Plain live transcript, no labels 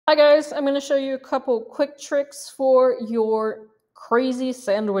Hi guys, I'm going to show you a couple quick tricks for your crazy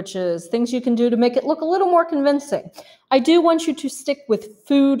sandwiches, things you can do to make it look a little more convincing. I do want you to stick with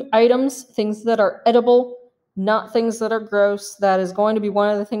food items, things that are edible, not things that are gross. That is going to be one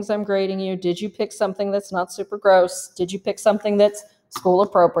of the things I'm grading you. Did you pick something that's not super gross? Did you pick something that's school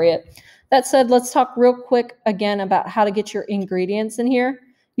appropriate? That said, let's talk real quick again about how to get your ingredients in here.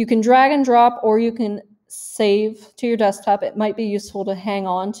 You can drag and drop, or you can save to your desktop. It might be useful to hang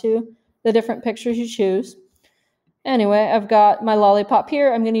on to the different pictures you choose. Anyway, I've got my lollipop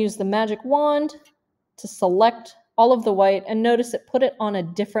here. I'm going to use the magic wand to select all of the white, and notice it put it on a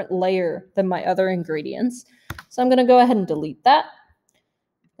different layer than my other ingredients. So I'm going to go ahead and delete that.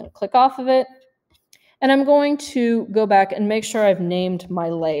 I'm going to click off of it. And I'm going to go back and make sure I've named my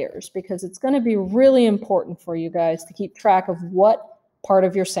layers, because it's going to be really important for you guys to keep track of what part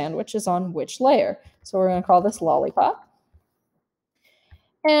of your sandwich is on which layer. So we're going to call this lollipop.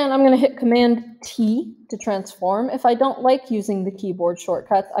 And I'm going to hit Command T to transform. If I don't like using the keyboard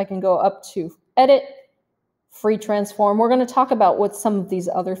shortcuts, I can go up to Edit, Free Transform. We're going to talk about what some of these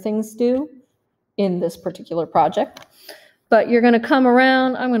other things do in this particular project. But you're going to come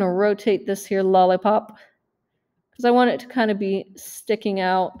around. I'm going to rotate this here lollipop because I want it to kind of be sticking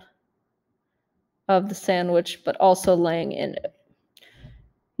out of the sandwich, but also laying in it.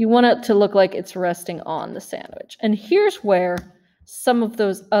 You want it to look like it's resting on the sandwich. And here's where some of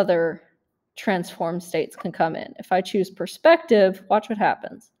those other transform states can come in. If I choose perspective, watch what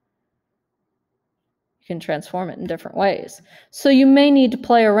happens. You can transform it in different ways. So you may need to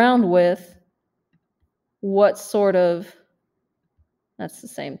play around with what sort of, that's the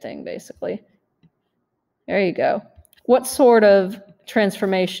same thing basically. There you go. What sort of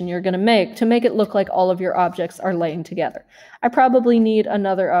transformation you're going to make it look like all of your objects are laying together. I probably need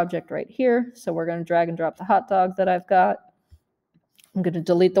another object right here, so we're going to drag and drop the hot dog that I've got. I'm going to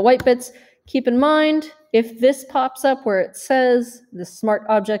delete the white bits. Keep in mind, if this pops up where it says the smart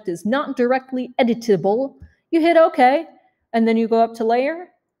object is not directly editable, you hit OK, and then you go up to layer,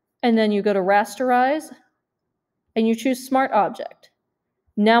 and then you go to rasterize, and you choose smart object.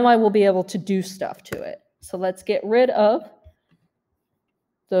 Now I will be able to do stuff to it. So let's get rid of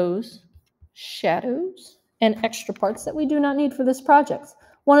those shadows and extra parts that we do not need for this project.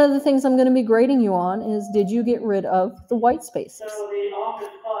 One of the things I'm going to be grading you on is, did you get rid of the white spaces? So the office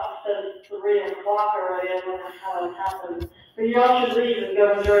clock says 3 o'clock already. I don't know how it happened. But you all should leave and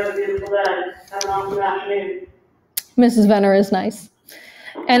go enjoy the beautiful day. Have an awesome afternoon. Mrs. Venner is nice.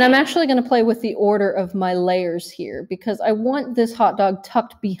 And I'm actually going to play with the order of my layers here, because I want this hot dog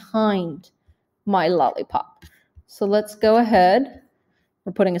tucked behind my lollipop. So let's go ahead.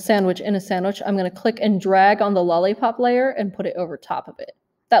 We're putting a sandwich in a sandwich. I'm going to click and drag on the lollipop layer and put it over top of it.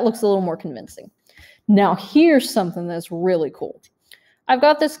 That looks a little more convincing. Now here's something that's really cool. I've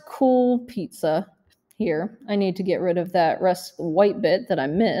got this cool pizza here. I need to get rid of that rest of the white bit that I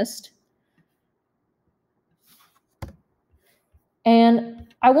missed. And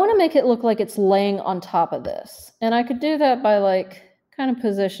I want to make it look like it's laying on top of this. And I could do that by like kind of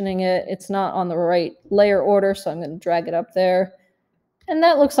positioning it. It's not on the right layer order, so I'm going to drag it up there. And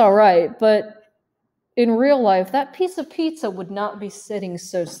that looks all right, but in real life, that piece of pizza would not be sitting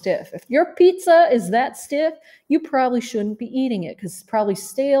so stiff. If your pizza is that stiff, you probably shouldn't be eating it because it's probably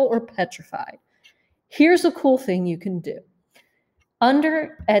stale or petrified. Here's a cool thing you can do.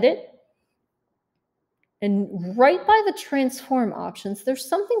 Under Edit, and right by the transform options, there's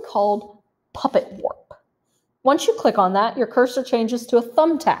something called Puppet Warp. Once you click on that, your cursor changes to a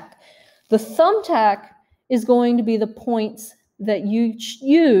thumbtack. The thumbtack is going to be the points that you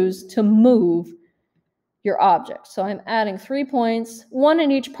use to move your object. So I'm adding 3 points, 1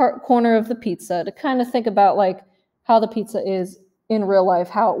 in each corner of the pizza, to kind of think about like how the pizza is in real life,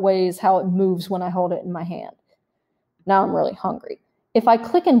 how it weighs, how it moves when I hold it in my hand. Now I'm really hungry. If I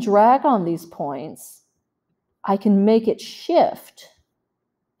click and drag on these points, I can make it shift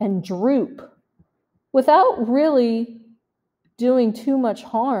and droop without really doing too much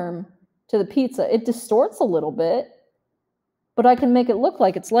harm to the pizza. It distorts a little bit, but I can make it look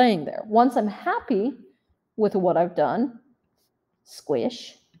like it's laying there. Once I'm happy with what I've done,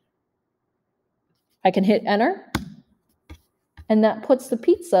 squish, I can hit enter, and that puts the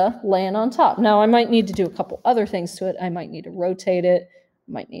pizza laying on top. Now I might need to do a couple other things to it. I might need to rotate it.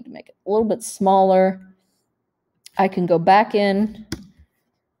 I might need to make it a little bit smaller. I can go back in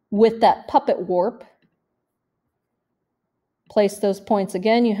with that puppet warp, place those points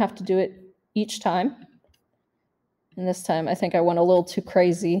again. You have to do it each time. And this time, I think I went a little too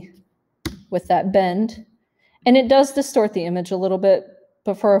crazy with that bend. And it does distort the image a little bit,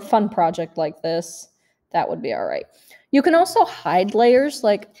 but for a fun project like this, That would be all right. You can also hide layers.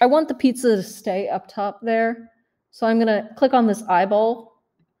 Like I want the pizza to stay up top there. So I'm going to click on this eyeball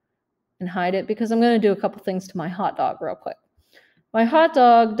and hide it because I'm going to do a couple things to my hot dog real quick. My hot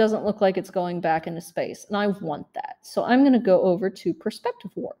dog doesn't look like it's going back into space, and I want that. So I'm going to go over to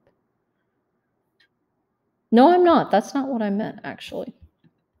perspective warp. No, I'm not. That's not what I meant, actually.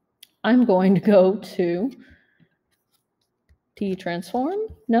 I'm going to go to T-transform.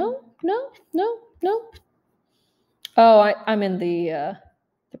 No. Oh, I'm in the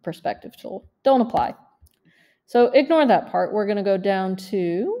perspective tool. Don't apply. So ignore that part. We're going to go down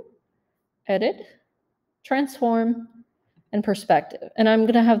to Edit, Transform, and Perspective. And I'm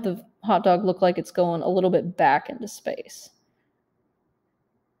going to have the hot dog look like it's going a little bit back into space.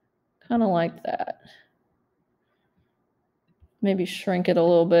 Kind of like that. Maybe shrink it a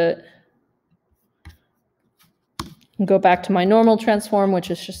little bit. And go back to my normal transform, which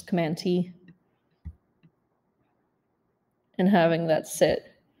is just Command T. And having that sit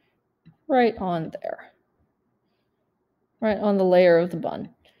right on there. Right on the layer of the bun.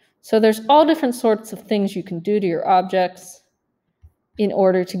 So there's all different sorts of things you can do to your objects in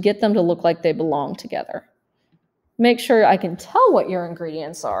order to get them to look like they belong together. Make sure I can tell what your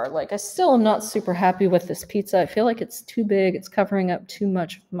ingredients are. Like I still am not super happy with this pizza. I feel like it's too big. It's covering up too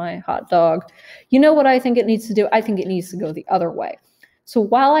much of my hot dog. You know what I think it needs to do? I think it needs to go the other way. So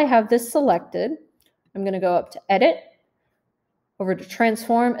while I have this selected, I'm going to go up to Edit, over to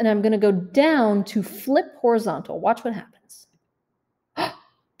Transform, and I'm going to go down to Flip Horizontal. Watch what happens.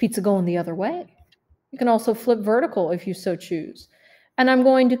 Pizza going the other way. You can also flip vertical if you so choose. And I'm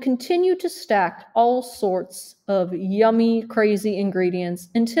going to continue to stack all sorts of yummy, crazy ingredients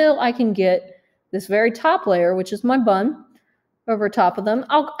until I can get this very top layer, which is my bun, over top of them.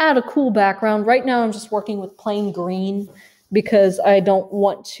 I'll add a cool background. Right now I'm just working with plain green because I don't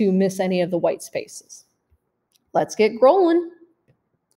want to miss any of the white spaces. Let's get rolling.